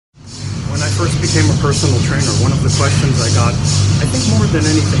first became a personal trainer, one of the questions I got, I think more than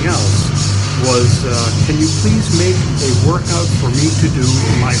anything else, was, can you please make a workout for me to do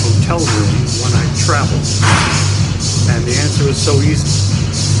in my hotel room when I travel? And the answer is so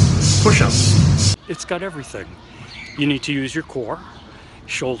easy. Push-ups. It's got everything. You need to use your core,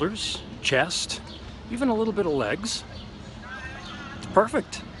 shoulders, chest, even a little bit of legs. It's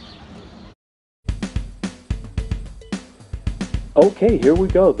perfect. Okay, here we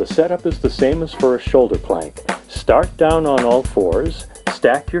go. The setup is the same as for a shoulder plank. Start down on all fours,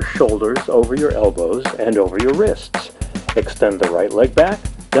 stack your shoulders over your elbows and over your wrists. Extend the right leg back,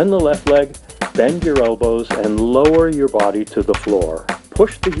 then the left leg, bend your elbows and lower your body to the floor.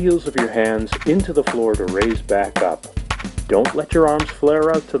 Push the heels of your hands into the floor to raise back up. Don't let your arms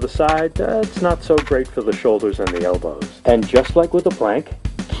flare out to the side. It's not so great for the shoulders and the elbows. And just like with the plank,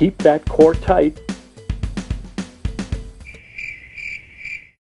 keep that core tight